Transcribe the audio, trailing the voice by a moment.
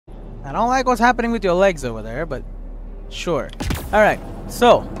I don't like what's happening with your legs over there, but sure. Alright,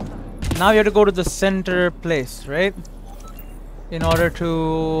 so now you have to go to the center place, right? In order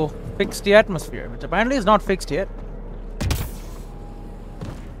to fix the atmosphere, which apparently is not fixed yet.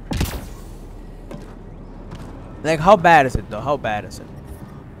 Like, how bad is it though? How bad is it?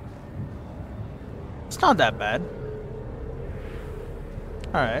 It's not that bad.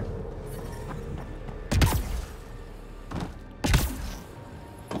 Alright.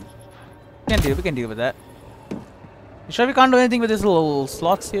 We can deal with that. You sure we can't do anything with these little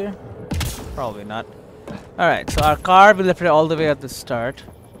slots here? Probably not. Alright, so our car we left it all the way at the start.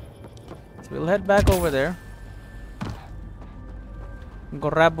 So we'll head back over there.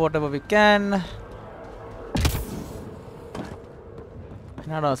 Grab whatever we can. I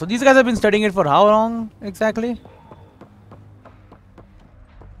don't know. So these guys have been studying it for how long exactly?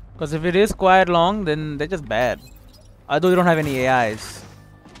 Because if it is quite long, then they're just bad. Although they don't have any AIs.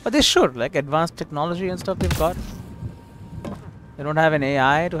 But they should, like advanced technology and stuff they've got. They don't have an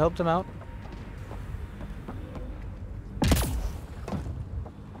AI to help them out.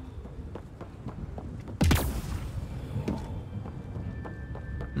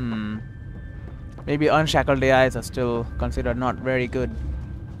 Maybe unshackled AIs are still considered not very good.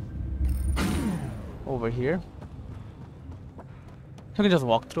 Over here. You can just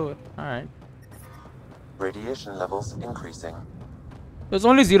walk through it. Alright. Radiation levels increasing. It's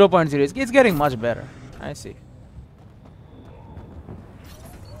only 0.0. It's getting much better. I see.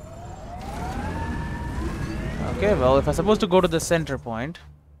 Okay, well, if I'm supposed to go to the center point.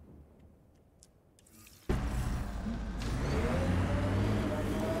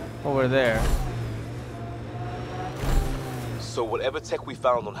 Over there. So whatever tech we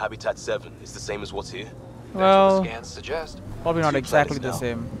found on Habitat 7 is the same as what's here? Well, that's what the scans suggest. Probably not Two exactly planets the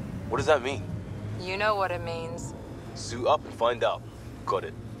now. same. What does that mean? You know what it means. Suit up and find out. Got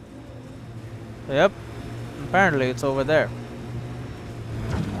it. Yep. Apparently it's over there.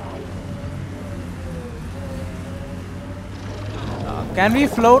 Can we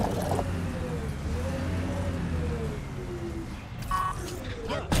float?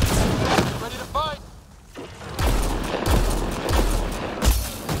 Ready to fight.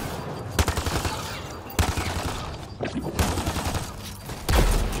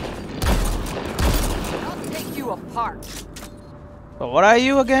 I'll take you apart. So what are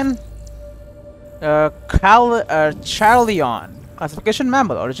you again? Charleon. Classification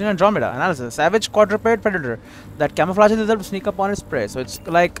mammal, origin Andromeda. Analysis: savage quadruped predator that camouflages itself to sneak up on its prey. So it's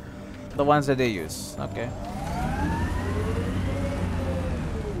like the ones that they use. Okay.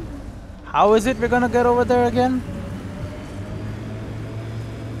 How is it we're gonna get over there again?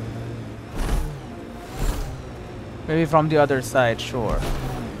 Maybe from the other side, sure.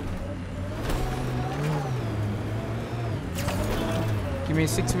 Give me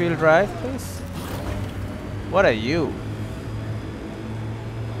 6-wheel drive, please. What are you?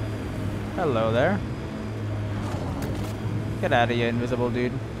 Hello there. Get out of here, invisible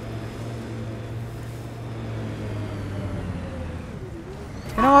dude.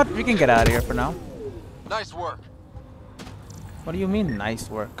 You know what? We can get out of here for now. Nice work. What do you mean, nice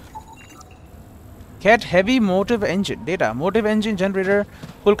work? Cat heavy motive engine. Data. Motive engine generator.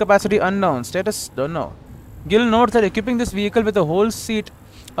 Full capacity unknown. Status don't know. Gill notes that equipping this vehicle with a whole seat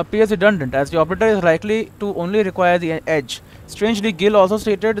appears redundant as the operator is likely to only require the edge. Strangely, Gill also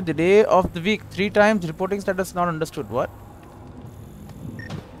stated the day of the week 3 times, reporting status not understood. What?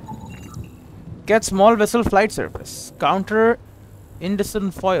 Get small vessel flight surface. Counter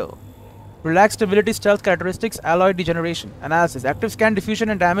indecent foil. Relaxed stability, stealth characteristics, alloy degeneration. Analysis. Active scan, diffusion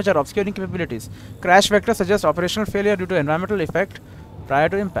and damage are obscuring capabilities. Crash vector suggests operational failure due to environmental effect prior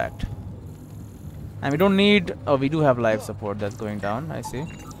to impact. And we don't need... Oh, we do have life support that's going down. I see.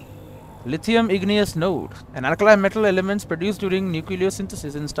 Lithium igneous node. An alkali metal elements produced during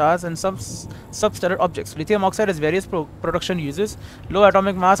nucleosynthesis in stars and some substellar objects. Lithium oxide has various production uses. Low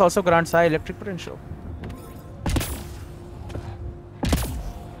atomic mass also grants high electric potential.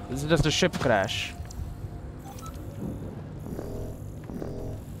 This is just a ship crash.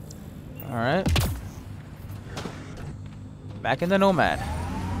 Alright. Back in the Nomad.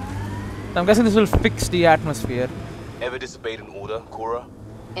 So I'm guessing this will fix the atmosphere. Ever disobeyed an order, Cora?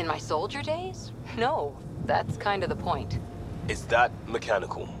 In my soldier days? No, that's kind of the point. Is that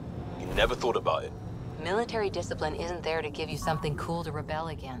mechanical? You never thought about it. Military discipline isn't there to give you something cool to rebel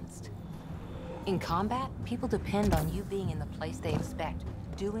against. In combat, people depend on you being in the place they expect,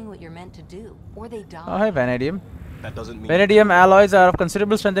 doing what you're meant to do, or they die. Oh, hi, Vanadium. That doesn't mean... Vanadium alloys are of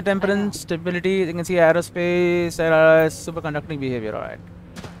considerable strength and temperance, stability. You can see aerospace, superconducting behavior. Alright.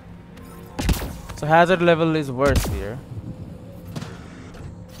 So hazard level is worse here.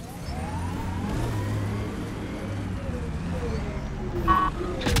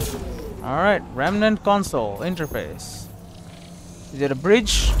 Alright, Remnant console interface. Is it a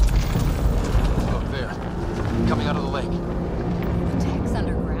bridge? Look there. Coming out of the lake. The tech's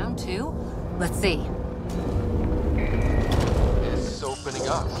underground too? Let's see. It's opening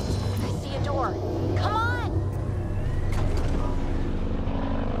up. I see a door. Come on!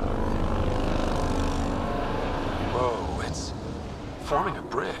 Whoa, it's forming a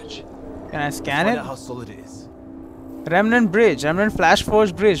bridge. Can I scan Find it? out how solid it is. Remnant bridge, Remnant flash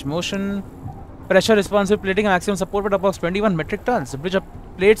forged bridge, motion pressure responsive plating, maximum support at approx 21 metric tons. The bridge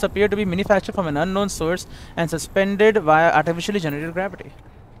plates appear to be manufactured from an unknown source and suspended via artificially generated gravity.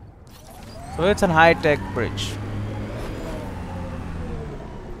 So it's a high-tech bridge.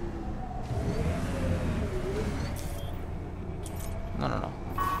 No.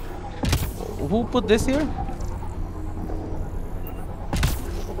 Who put this here?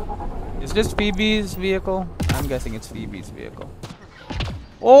 Is this Phoebe's vehicle? I'm guessing it's Phoebe's vehicle.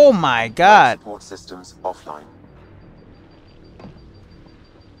 Oh my god! Support systems offline.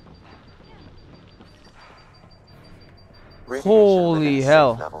 Radiation Holy limits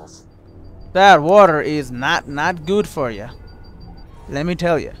hell. safe levels. That water is not good for you. Let me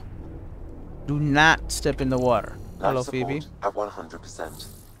tell you. Do not step in the water. Life Hello, support Phoebe. at 100%.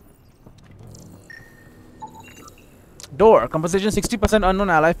 Door. Composition 60% unknown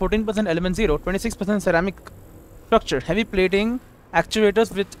alloy, 14% element 0, 26% ceramic structure. Heavy plating.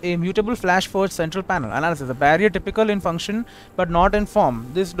 Actuators with a mutable flash forged central panel. Analysis. A barrier typical in function but not in form.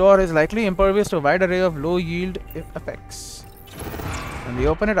 This door is likely impervious to a wide array of low yield effects. And we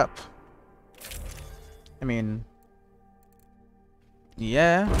open it up. I mean...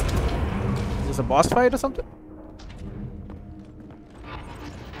 yeah. Is this a boss fight or something?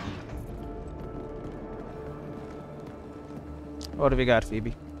 What do we got,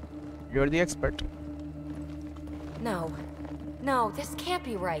 Phoebe? You're the expert. No, this can't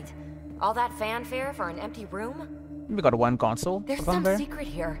be right. All that fanfare for an empty room? We got one console. There's from some there. secret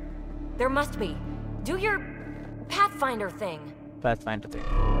here. There must be. Do your Pathfinder thing. Pathfinder thing.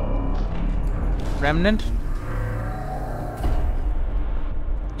 Remnant.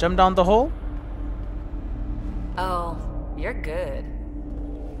 Jump down the hole. Oh, you're good.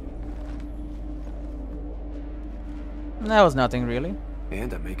 That was nothing really.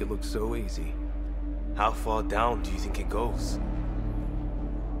 And I make it look so easy. How far down do you think it goes?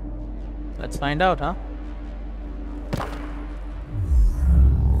 Let's find out, huh?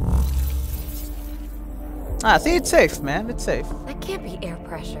 Ah, see, it's safe, man. It's safe. That can't be air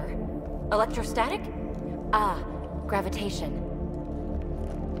pressure. Electrostatic? Ah, gravitation.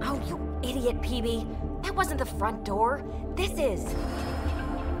 Oh, you idiot, PB. That wasn't the front door. This is.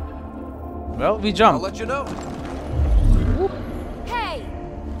 Well, we I'll jump. let you know. Hey!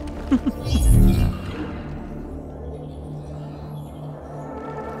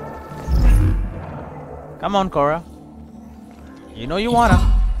 Come on, Cora. You know you wanna.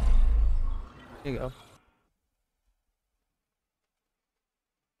 Here you go.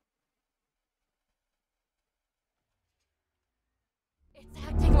 It's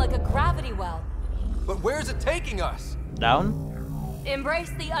acting like a gravity well. But where's it taking us? Down. Embrace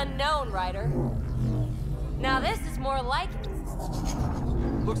the unknown, Ryder. Now this is more like it.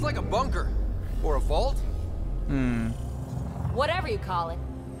 Looks like a bunker. Or a vault? Whatever you call it.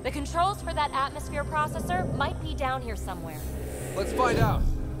 The controls for that atmosphere processor might be down here somewhere. Let's find out.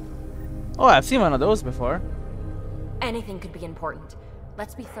 Oh, I've seen one of those before. Anything could be important.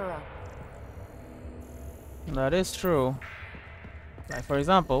 Let's be thorough. That is true. Like, for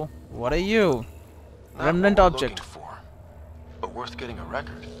example, what are you? Not Remnant what we're object. looking for, but worth getting a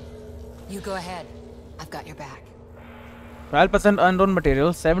record. You go ahead. I've got your back. 12% unknown material,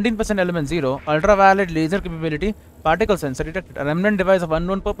 17% element 0, ultraviolet laser capability, particle sensor detected, a remnant device of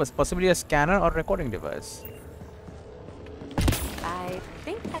unknown purpose, possibly a scanner or recording device. I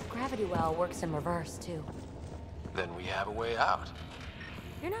think that gravity well works in reverse, too. Then we have a way out.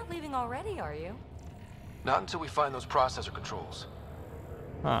 You're not leaving already, are you? Not until we find those processor controls.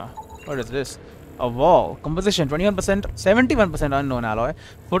 Huh. What is this? A wall. Composition 21%, 71% unknown alloy,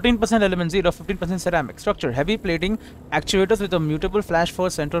 14% element 0, 15% ceramic. Structure heavy plating, actuators with a mutable flash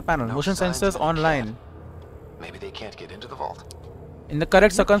force central panel. No Motion signs sensors of it online. yet. Maybe they can't get into the vault. In the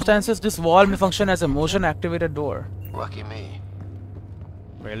correct circumstances, this wall may function as a motion activated door. Lucky me.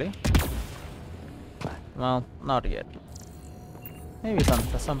 Really? Well, not yet. Maybe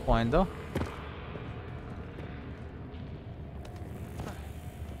at some point though.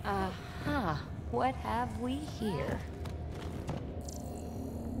 Uh-huh. What have we here?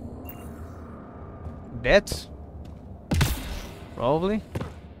 Death? Probably.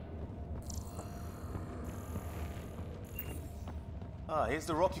 Ah, here's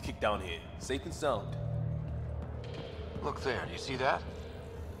the rock you kicked down here. Safe and sound. Look there, do you see that?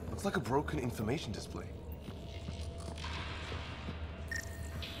 Looks like a broken information display.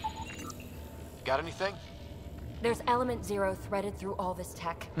 Got anything? There's element 0 threaded through all this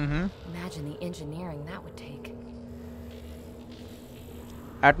tech. Imagine the engineering that would take.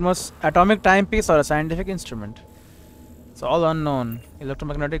 Atomic timepiece or a scientific instrument. It's all unknown.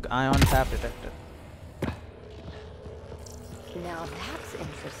 Electromagnetic ion tap detected. Now that's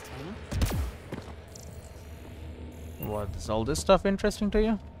interesting. What, is all this stuff interesting to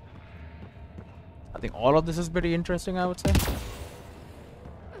you? I think all of this is pretty interesting, I would say.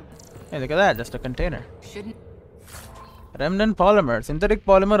 Hey, look at that, just a container. Shouldn't... Remnant polymer, synthetic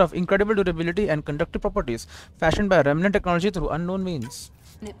polymer of incredible durability and conductive properties, fashioned by remnant technology through unknown means.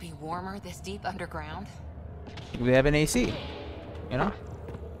 Wouldn't it be warmer this deep underground? We have an AC, you know?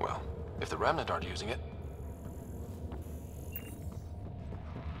 Well, if the Remnant aren't using it.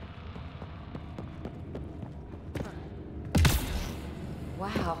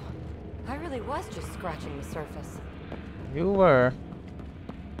 Wow. I really was just scratching the surface. You were.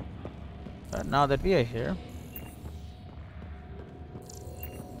 But now that we are here.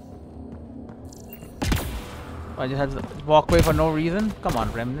 I just had to walk away for no reason. Come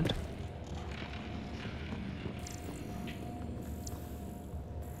on, Remnant.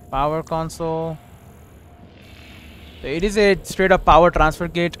 Power console. So it is a straight up power transfer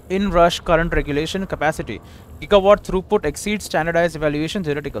gate in rush current regulation capacity. Gigawatt throughput exceeds standardized evaluation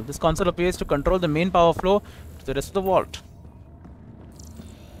theoretical. This console appears to control the main power flow to the rest of the vault.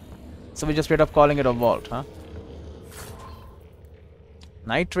 So we're just straight up calling it a vault, huh?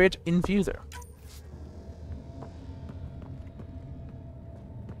 Nitrate infuser.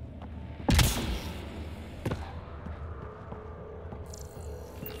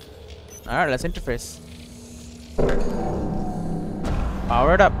 Alright, let's interface.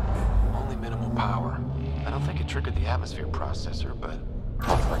 Power it up. Only minimal power. I don't think it triggered the atmosphere processor, but...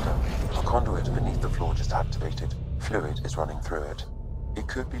 Pathfinder, a conduit beneath the floor just activated. Fluid is running through it. It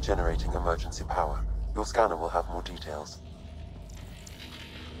could be generating emergency power. Your scanner will have more details.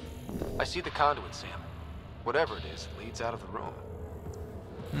 I see the conduit, Sam. Whatever it is, it leads out of the room.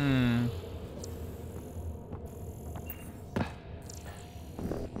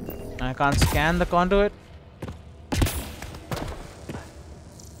 I can't scan the conduit.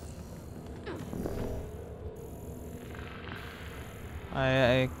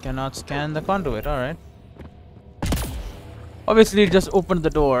 I cannot scan the conduit, alright. Obviously it just opened the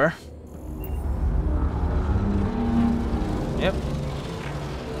door. Yep.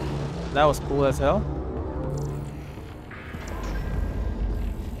 That was cool as hell.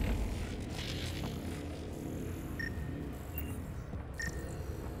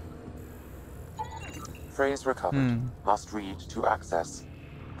 Phrase recovered. Must read to access.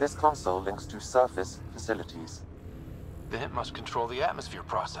 This console links to surface facilities. Then it must control the atmosphere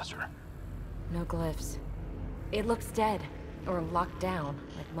processor. No glyphs. It looks dead, or locked down,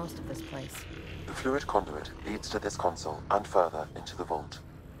 like most of this place. The fluid conduit leads to this console and further into the vault.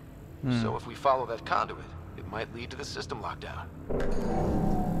 So if we follow that conduit, it might lead to the system lockdown.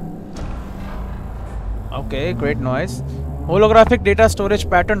 Okay, great noise. Holographic data storage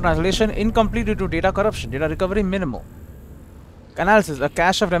pattern translation incomplete due to data corruption. Data recovery minimal. Analysis, a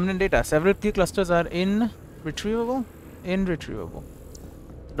cache of remnant data. Several key clusters are irretrievable. Irretrievable.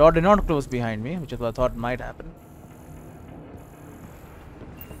 The door did not close behind me, which is what I thought might happen.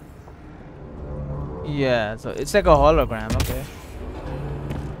 Yeah, so it's like a hologram, okay.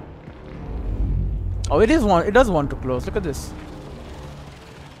 Oh, it does want to close. Look at this.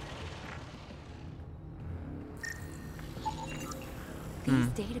 These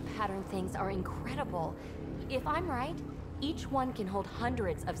data pattern things are incredible. If I'm right, each one can hold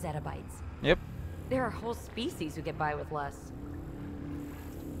hundreds of zettabytes. Yep. There are whole species who get by with less.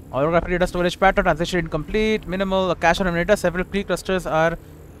 Holographic data storage pattern translation incomplete, minimal, a cache of remnant data, several key clusters are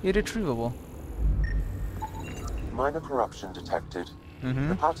irretrievable. Minor corruption detected.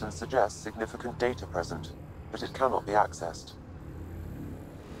 The pattern suggests significant data present, but it cannot be accessed.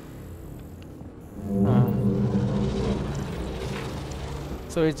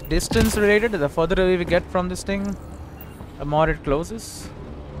 So it's distance related. The further away we get from this thing, the more it closes.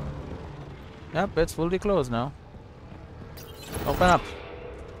 Yep, it's fully closed now. Open up.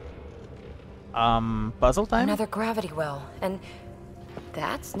 Puzzle time? Another gravity well, and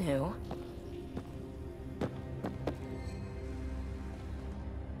that's new.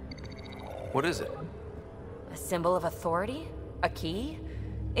 What is it? A symbol of authority? A key?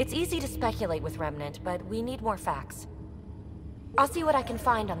 It's easy to speculate with Remnant, but we need more facts. I'll see what I can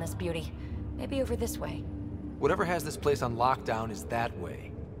find on this beauty. Maybe over this way. Whatever has this place on lockdown is that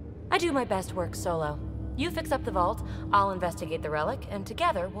way. I do my best work solo. You fix up the vault, I'll investigate the relic, and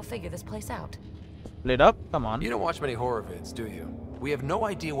together we'll figure this place out. Lit up? Come on. You don't watch many horror vids, do you? We have no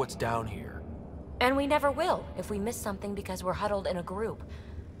idea what's down here. And we never will if we miss something because we're huddled in a group.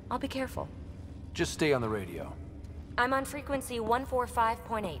 I'll be careful. Just stay on the radio. I'm on frequency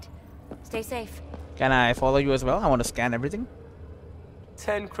 145.8. Stay safe. Can I follow you as well? I want to scan everything.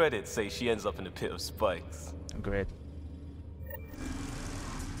 10 credits say she ends up in a pit of spikes. Great.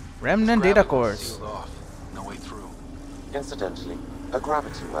 Remnant data cores. Sealed off. No way through. Incidentally, a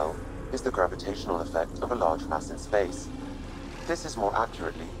gravity well is the gravitational effect of a large mass in space. This is more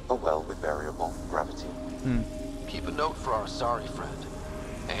accurately a well with variable gravity. Keep a note for our sorry friend.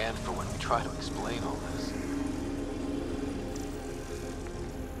 And for when we try to explain all this.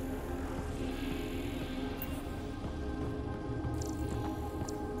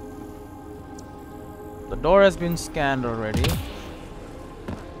 The door has been scanned already.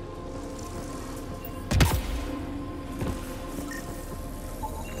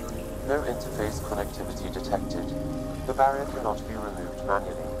 No interface connectivity detected. The barrier cannot be removed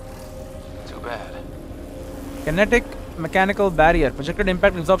manually. Too bad. Kinetic mechanical barrier. Projected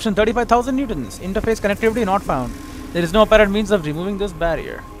impact absorption 35,000 newtons. Interface connectivity not found. There is no apparent means of removing this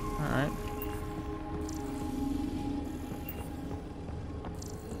barrier. Alright.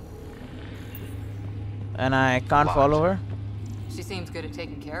 And I can't follow her. She seems good at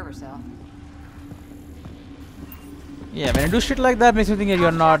taking care of herself. Yeah, when you do shit like that, makes me think that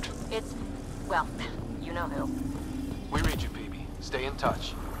you're not. It's, well, you know who. We read you, baby. Stay in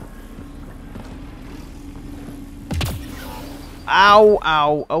touch. Ow,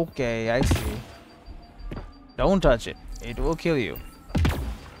 ow. Okay, I see. Don't touch it. It will kill you.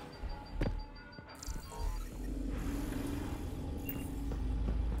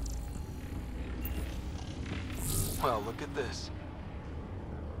 Well, look at this.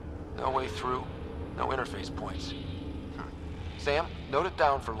 No way through. No interface points. Sam, note it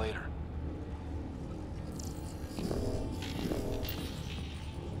down for later.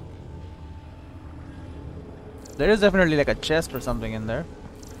 There is definitely like a chest or something in there.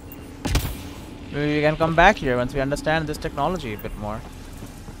 Maybe we can come back here once we understand this technology a bit more.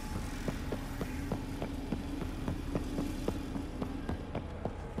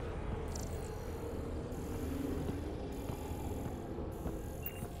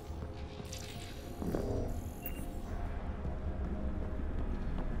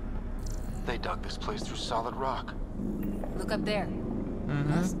 They dug this place through solid rock. Look up there.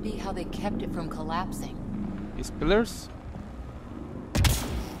 Must be how they kept it from collapsing. These pillars?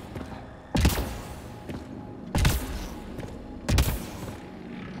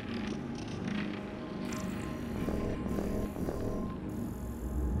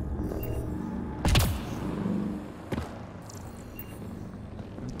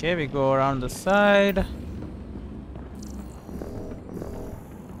 Okay, we go around the side.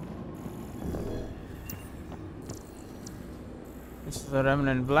 This is the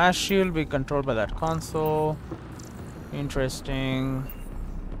remnant blast shield. Be controlled by that console. Interesting.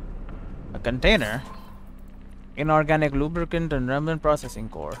 A container. Inorganic lubricant and remnant processing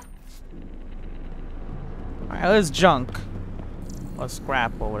core. Well, it's junk. Or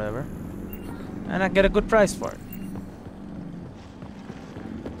scrap or whatever. And I get a good price for it.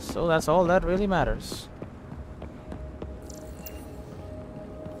 So that's all that really matters.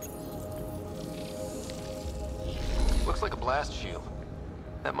 Looks like a blast shield.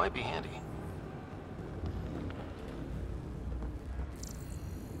 That might be handy.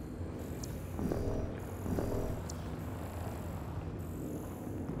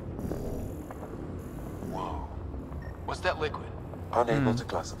 Whoa. What's that liquid? Unable to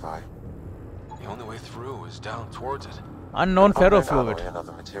classify. The only way through is down towards it. Unknown Unknown ferrofluid. alloy and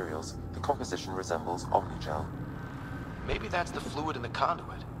other materials. The composition resembles omnigel. Maybe that's the fluid in the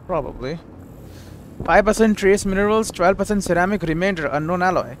conduit. Probably. 5% trace minerals, 12% ceramic, remainder unknown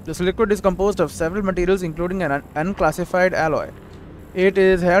alloy. This liquid is composed of several materials including an unclassified alloy. It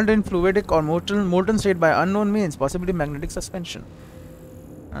is held in fluidic or molten state by unknown means, possibly magnetic suspension.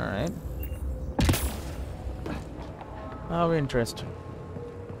 Alright. How interesting.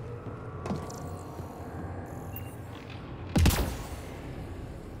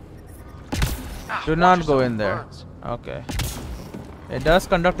 Do not go in there. Okay. It does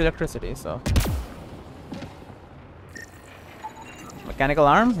conduct electricity, so. Mechanical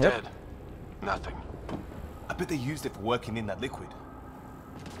arm? Yep. Dead. Nothing. I bet they used it for working in that liquid.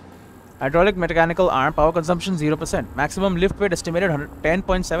 Hydraulic mechanical arm, power consumption 0%. Maximum lift weight estimated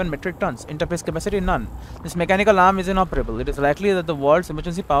 10.7 metric tons. Interface capacity none. This mechanical arm is inoperable. It is likely that the vault's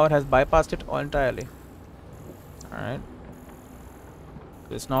emergency power has bypassed it entirely. Alright.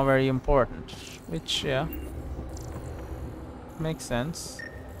 It's not very important. Which, yeah. Makes sense.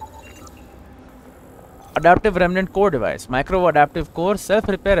 Adaptive remnant core device. Micro adaptive core,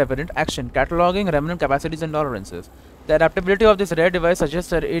 self-repair evident action, cataloging remnant capacities and tolerances. The adaptability of this rare device suggests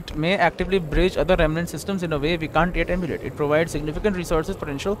that it may actively bridge other remnant systems in a way we can't yet emulate. It provides significant resources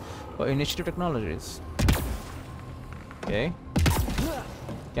potential for initiative technologies. Okay.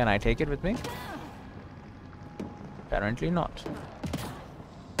 Can I take it with me? Apparently not.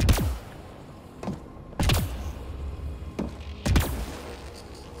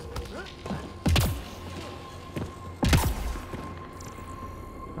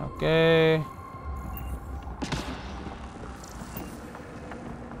 Okay.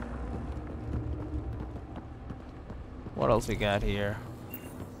 What else we got here?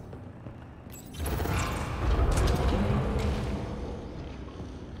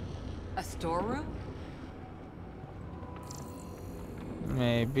 A storeroom?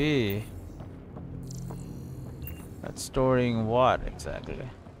 Maybe. That's storing what exactly?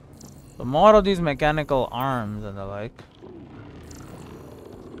 So more of these mechanical arms and the like.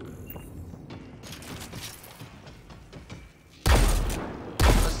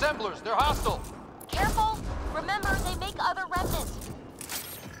 Assemblers, they're hostile! Careful! Remember, they make other remnants.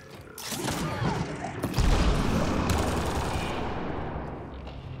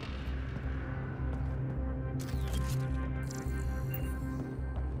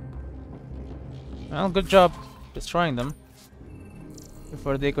 Well, good job destroying them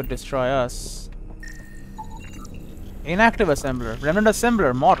before they could destroy us. Inactive assembler. Remnant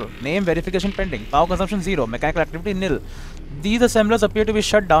assembler model. Name verification pending. Power consumption 0. Mechanical activity nil. These assemblers appear to be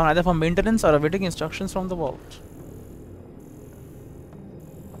shut down either for maintenance or awaiting instructions from the vault.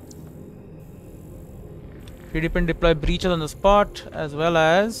 3D print deploy breaches on the spot as well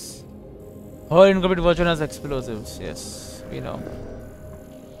as her incomplete version has explosives. Yes, we know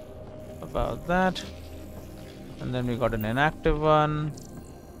about that. And then we got an inactive one.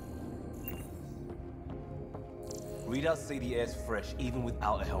 Readouts say the air's fresh even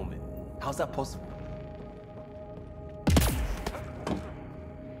without a helmet. How's that possible?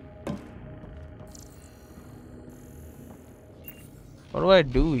 What do I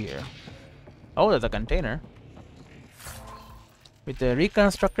do here? Oh, there's a container with the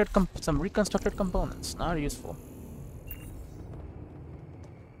reconstructed some reconstructed components. Not useful.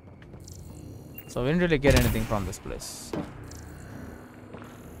 So we didn't really get anything from this place.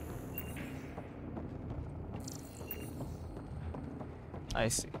 I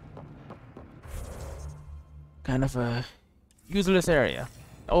see. Kind of a useless area.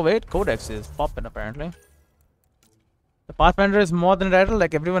 Oh wait, Codex is popping apparently. The Pathfinder is more than a title,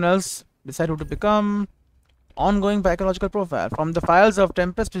 like everyone else. Decide who to become. Ongoing psychological profile. From the files of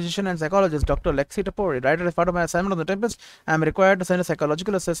Tempest physician and psychologist Dr. Lexi Tapori, writer as part of my assignment on the Tempest, I am required to send a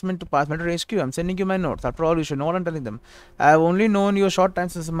psychological assessment to Pathfinder HQ. I am sending you my notes. After all, you should know what I am telling them. I have only known you a short time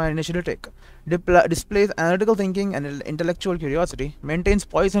since my initial take. Displays analytical thinking and intellectual curiosity. Maintains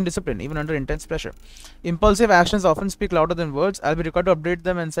poise and discipline even under intense pressure. Impulsive actions often speak louder than words. I will be required to update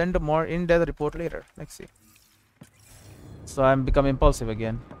them and send a more in-depth report later. Let's see. So I am become impulsive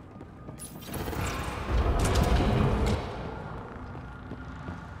again.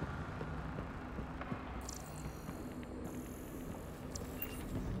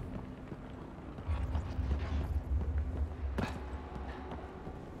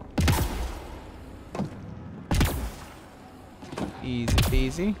 Easy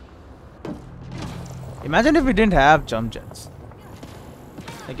peasy. Imagine if we didn't have jump jets.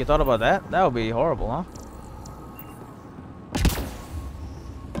 Like, you thought about that? That would be horrible, huh?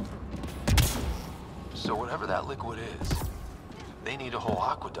 So whatever that liquid is, they need a whole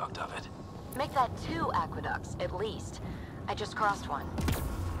aqueduct of it. Make that 2 aqueducts, at least. I just crossed one.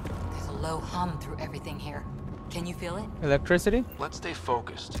 There's a low hum through everything here. Can you feel it? Electricity? Let's stay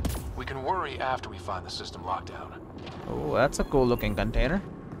focused. We can worry after we find the system locked down. Oh, that's a cool looking container.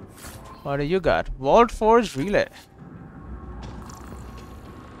 What do you got? Vault Forge Relay.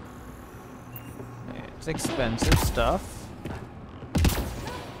 It's expensive stuff.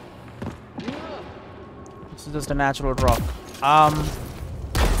 This is just a natural rock. Remnant!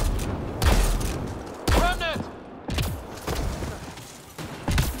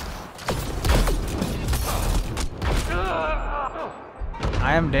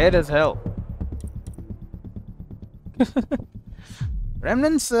 I am dead as hell.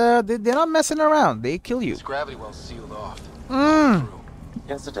 Remnants, they're not messing around. They kill you. This gravity well's sealed off.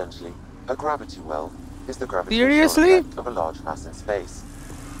 Incidentally, a gravity well is the gravitational Seriously? effect of a large mass in space.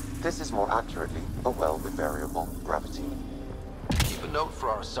 This is more accurately a well with variable gravity. Keep a note for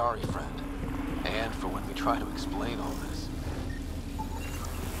our sorry friend. And for when we try to explain all this.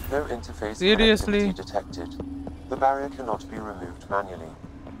 No interface Seriously? connectivity detected. The barrier cannot be removed manually.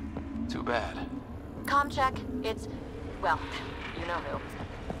 Too bad. Comm check. It's, well, you know who.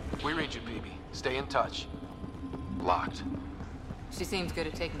 We read you, BB. Stay in touch. Locked. She seems good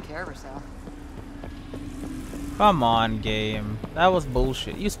at taking care of herself. Come on, game. That was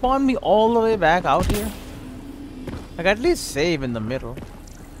bullshit. You spawned me all the way back out here? Like, at least save in the middle.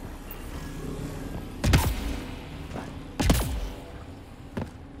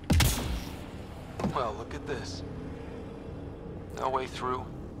 Well, look at this. No way through,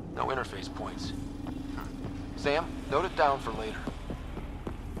 no interface points. Sam, note it down for later.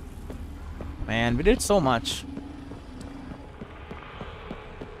 Man, we did so much.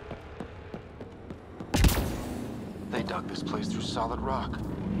 They dug this place through solid rock.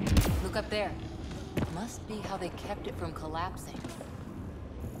 Look up there. Must be how they kept it from collapsing.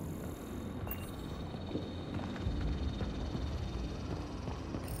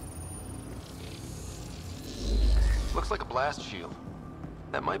 Looks like a blast shield.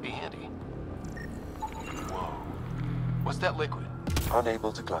 That might be handy. Whoa. What's that liquid?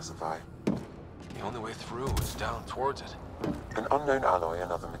 Unable to classify. The only way through is down towards it. An unknown alloy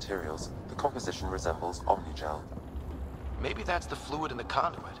and other materials. The composition resembles omnigel. Maybe that's the fluid in the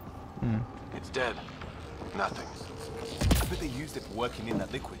conduit. It's dead. Nothing. I bet they used it working in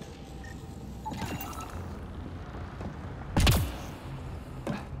that liquid.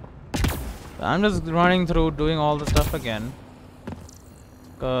 I'm just running through doing all the stuff again.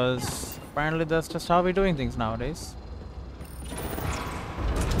 Because apparently that's just how we're doing things nowadays.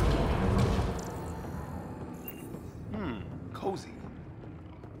 Cozy.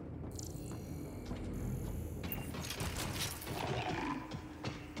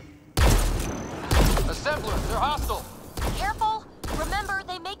 Assemblers, they're hostile! Careful! Remember,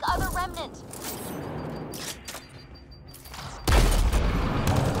 they make other remnant.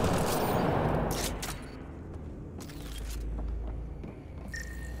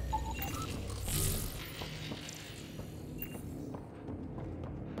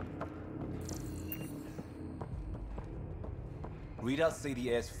 Readouts say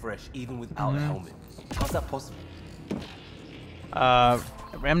the air's fresh even without a helmet. How's that possible?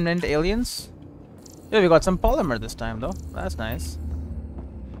 Remnant aliens? Yeah, we got some polymer this time though. That's nice.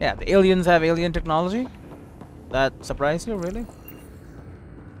 Yeah, the aliens have alien technology. That surprised you, really?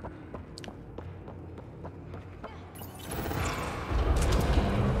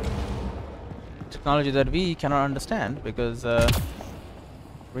 Technology that we cannot understand because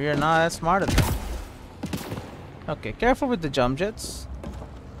we are not as smart as them. Okay, careful with the jump jets.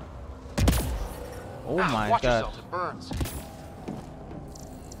 Oh my Watch god. yourself, it burns.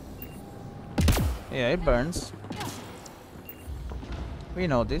 Yeah, it burns. We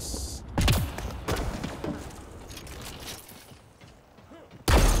know this.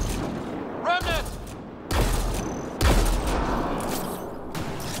 Remnant!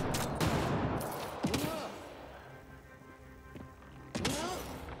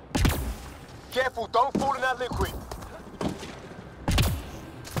 Careful, don't fall in that liquid.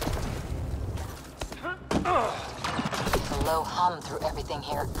 A low hum through everything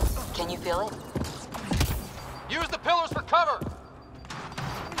here. Can you feel it? Use the pillars for cover!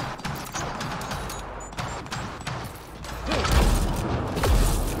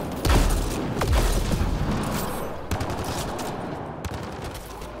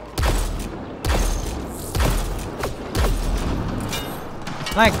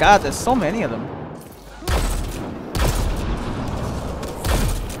 My god, there's so many of them.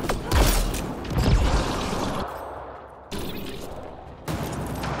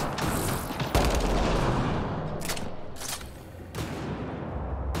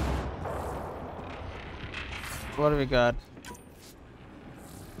 What do we got?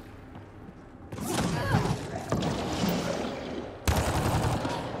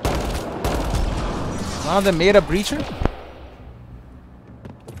 Oh, they made a breacher?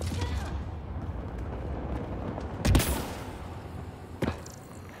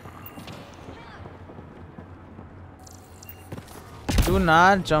 Do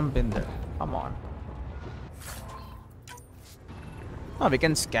not jump in there. Come on. Oh, we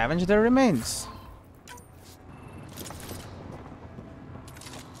can scavenge their remains.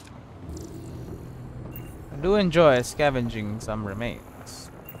 I do enjoy scavenging some remains.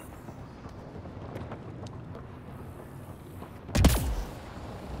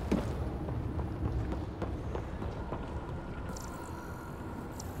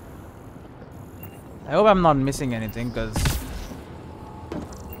 I hope I'm not missing anything because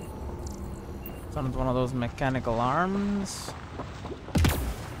it's one of those mechanical arms.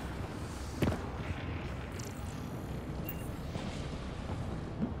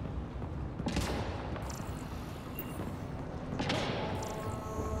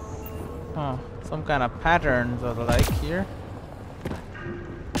 Some kind of patterns or the like here.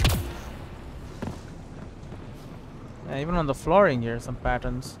 Yeah, even on the flooring here, some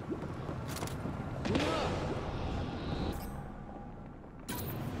patterns.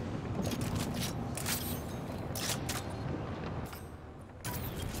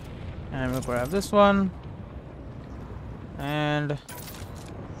 And we'll grab this one. And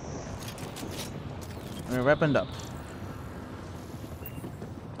we're weaponed up.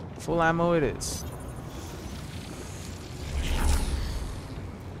 Full ammo it is.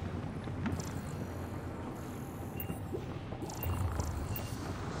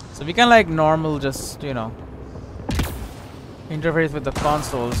 So we can like normal just, you know, interface with the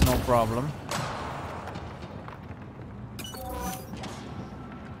consoles, no problem.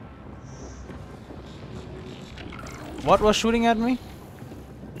 What was shooting at me?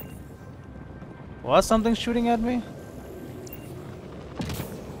 Was something shooting at me?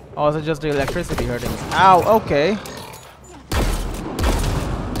 Or was it just the electricity hurting me? Ow, okay.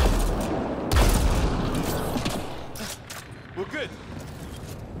 We're good.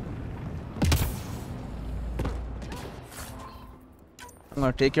 I'm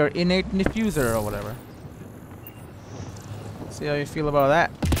gonna take your innate diffuser or whatever. See how you feel about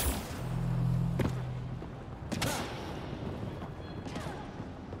that.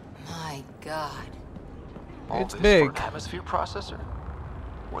 My God. All It's this big. for an atmosphere processor?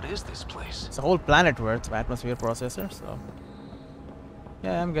 What is this place? It's a whole planet worth of atmosphere processor, so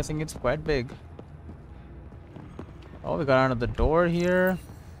yeah, I'm guessing it's quite big. Oh, we got another door here.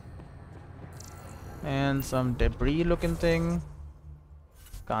 And some debris looking thing.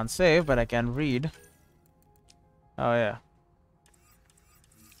 Can't save, but I can read. Oh yeah.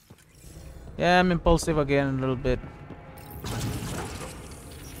 Yeah, I'm impulsive again a little bit.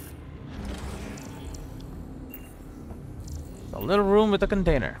 A little room with a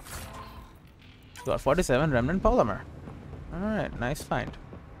container. Got 47 remnant polymer. Alright, nice find.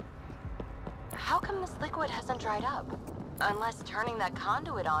 How come this liquid hasn't dried up? Unless turning that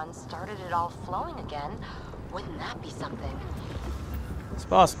conduit on started it all flowing again. Wouldn't that be something? It's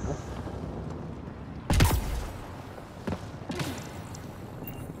possible.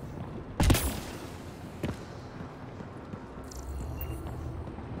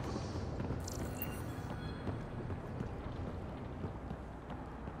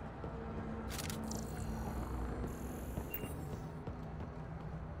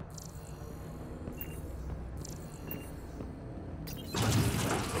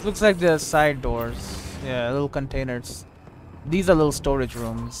 Looks like they're side doors. Yeah, little containers. These are little storage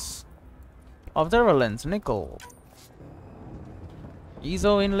rooms. Observer lens, nickel.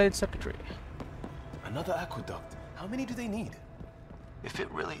 ESO inlaid circuitry. Another aqueduct. How many do they need? If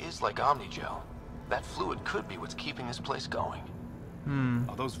it really is like Omnigel, that fluid could be what's keeping this place going.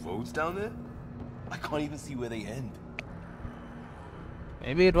 Are those roads down there? I can't even see where they end.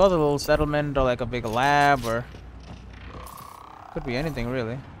 Maybe it was a little settlement or like a big lab or... Could be anything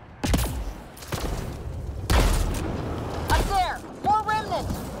really. Up there! More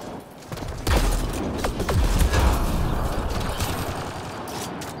remnants!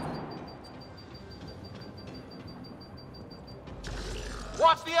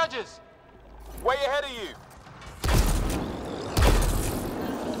 Watch the edges! Way ahead of you!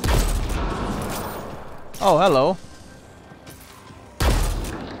 Oh, hello.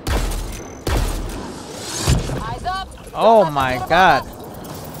 Eyes up! Oh my god.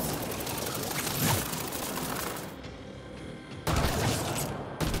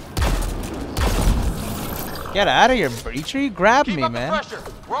 Get out of here, Breacher. Grab Keep me, up the man. pressure!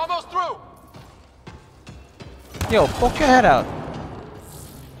 We're almost through! Yo, poke your head out.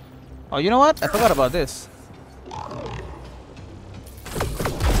 Oh, you know what? I forgot about this.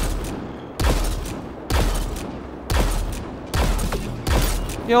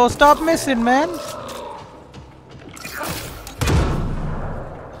 Yo, stop missing, man.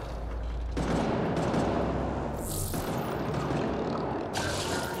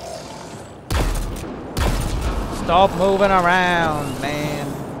 Stop moving around, man.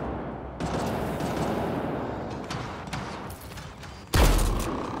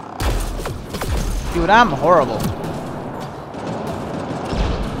 Dude, I'm horrible.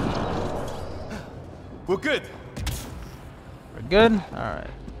 We're good. We're good? Alright.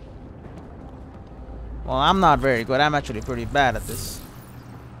 Well, I'm not very good. I'm actually pretty bad at this.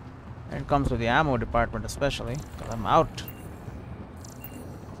 When it comes to the ammo department especially, because I'm out.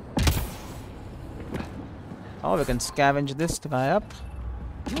 Oh, we can scavenge this guy up.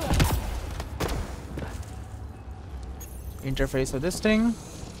 Interface with this thing.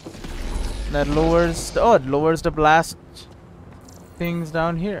 That lowers the, oh, it lowers the blast things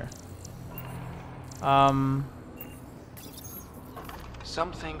down here. Some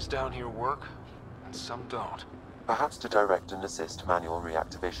things down here work, and some don't. Perhaps to direct and assist manual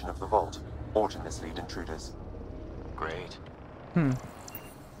reactivation of the vault, or to mislead intruders. Great.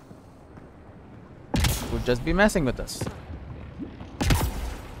 Would just be messing with us.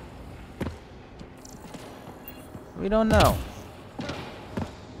 We don't know.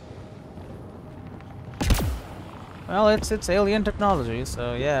 Well, it's alien technology,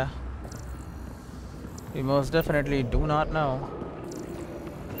 so yeah. We most definitely do not know.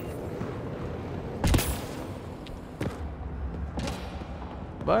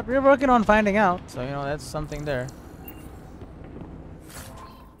 But we're working on finding out, so you know, that's something there.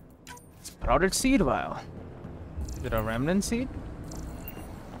 Sprouted seed vial. Is it a remnant seed?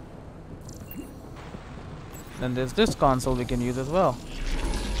 Then there's this console we can use as well.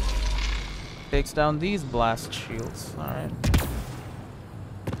 Takes down these blast shields. Alright.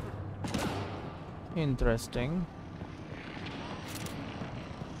 Interesting.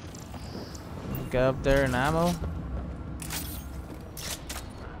 Get up there in ammo.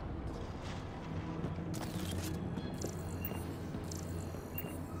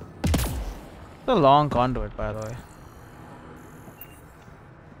 It's a long conduit, by the way.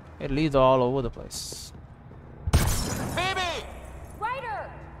 It leads all over the place. Phoebe! Ryder!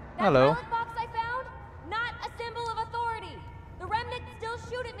 That Hello. relic box I found? Not a symbol of authority. The remnants still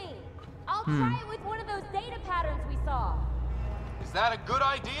shoot at me. I'll try it with one of those data patterns we saw. Is that a good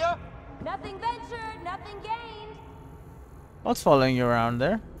idea? Nothing ventured, nothing gained. What's following you around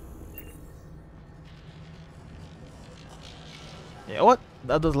there? Yeah, what?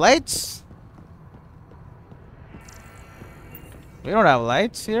 Are those lights? We don't have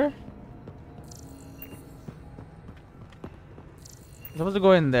lights here. I'm supposed to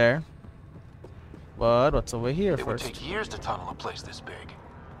go in there. But what's over here It would first? take years to tunnel a place this big.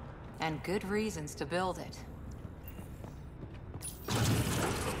 And good reasons to build it.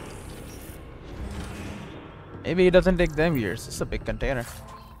 Maybe it doesn't take them years. It's a big container.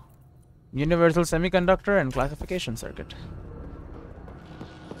 Universal semiconductor and classification circuit.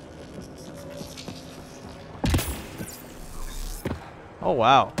 Oh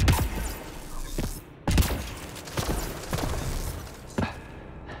wow.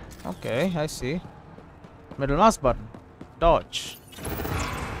 Okay, I see. Middle mouse button. Dodge.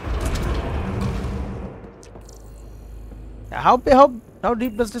 How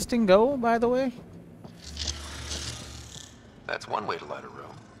deep does this thing go, by the way? That's one way to light a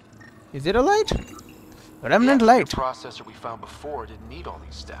room. Is it a light? Remnant The light. processor we found before didn't need all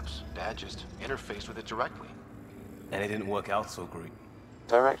these steps. Dad just interfaced with it directly. And it didn't work out so great.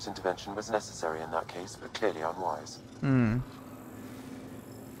 Direct intervention was necessary in that case, but clearly unwise. 2%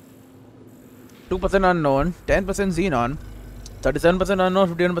 unknown, 10% xenon, 37%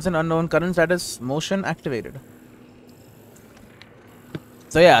 unknown, 51% unknown, current status motion activated.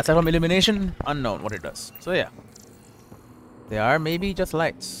 So yeah, aside from illumination, unknown what it does. So yeah. They are maybe just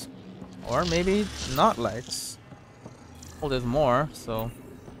lights. Or maybe not lights. Well, there's more, so.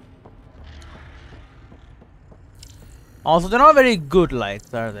 Also, they're not very good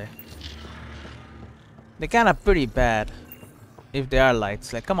lights, are they? They're kind of pretty bad. If they are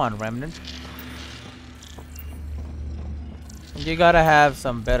lights. Like, come on, Remnant. You gotta have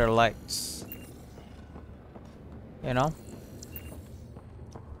some better lights. You know?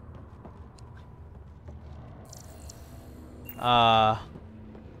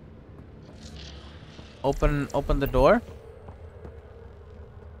 Open the door.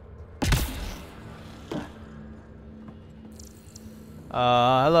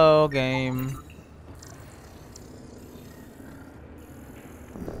 Hello, game.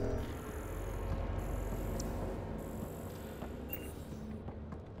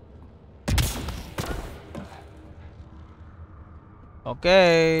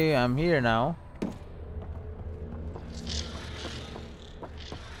 Okay, I'm here now.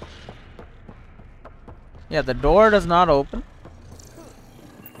 Yeah, the door does not open.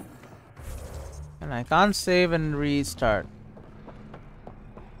 And I can't save and restart.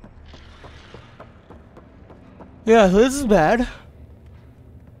 Yeah, so this is bad.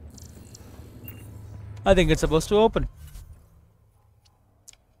 I think it's supposed to open.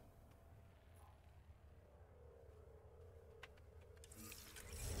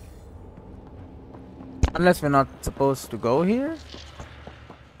 Unless we're not supposed to go here.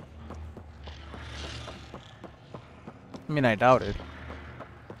 I mean, I doubt it.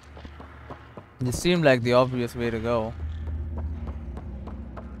 This seemed like the obvious way to go.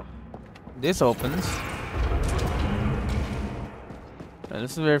 This opens.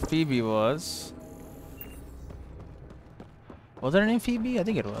 This is where Phoebe was. Was her name Phoebe? I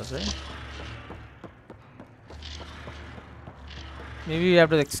think it was, right? Maybe you have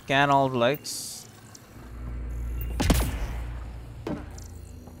to like scan all the lights.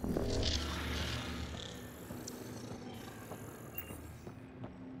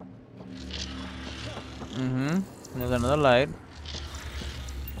 There's another light.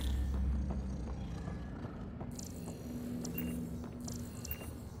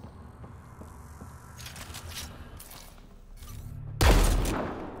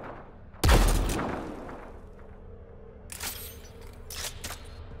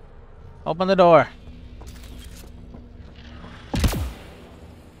 Open the door.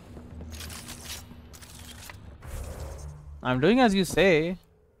 I'm doing as you say.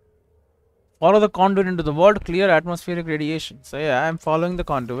 Follow the conduit into the vault, clear atmospheric radiation. So yeah, I'm following the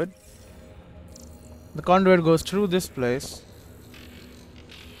conduit. The conduit goes through this place.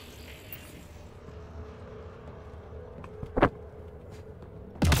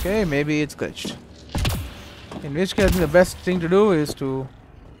 Okay, maybe it's glitched. In which case, I think the best thing to do is to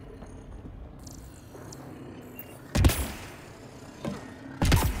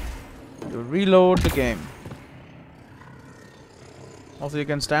reload the game. Also, you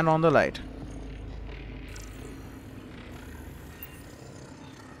can stand on the light.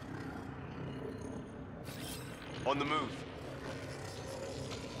 On the move.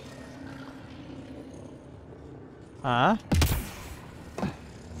 Huh?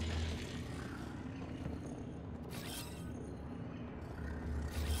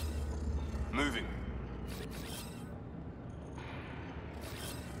 Moving.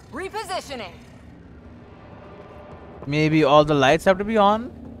 Repositioning. Maybe all the lights have to be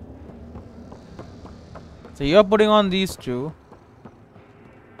on. So you're putting on these two.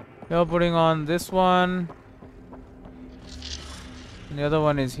 You're putting on this one. And the other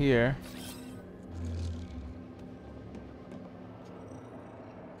one is here.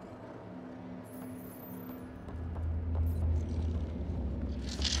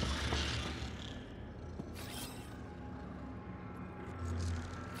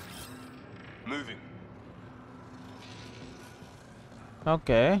 Moving.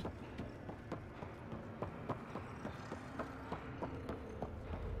 Okay.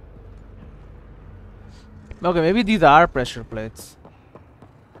 Okay, maybe these are pressure plates.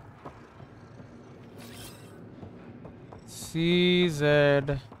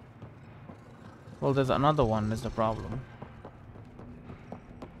 CZ. Well, there's another one, is the problem.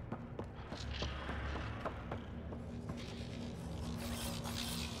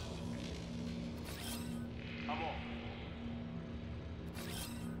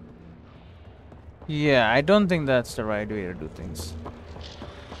 Yeah, I don't think that's the right way to do things.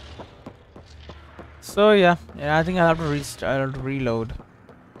 So yeah, I think I'll have to restart. I'll have to reload.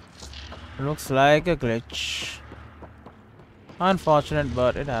 Looks like a glitch. Unfortunate,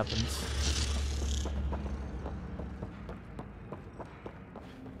 but it happens.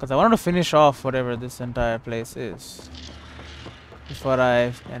 Because I wanted to finish off whatever this entire place is before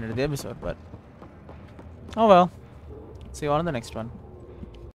I ended the episode, but oh well. See you all in the next one.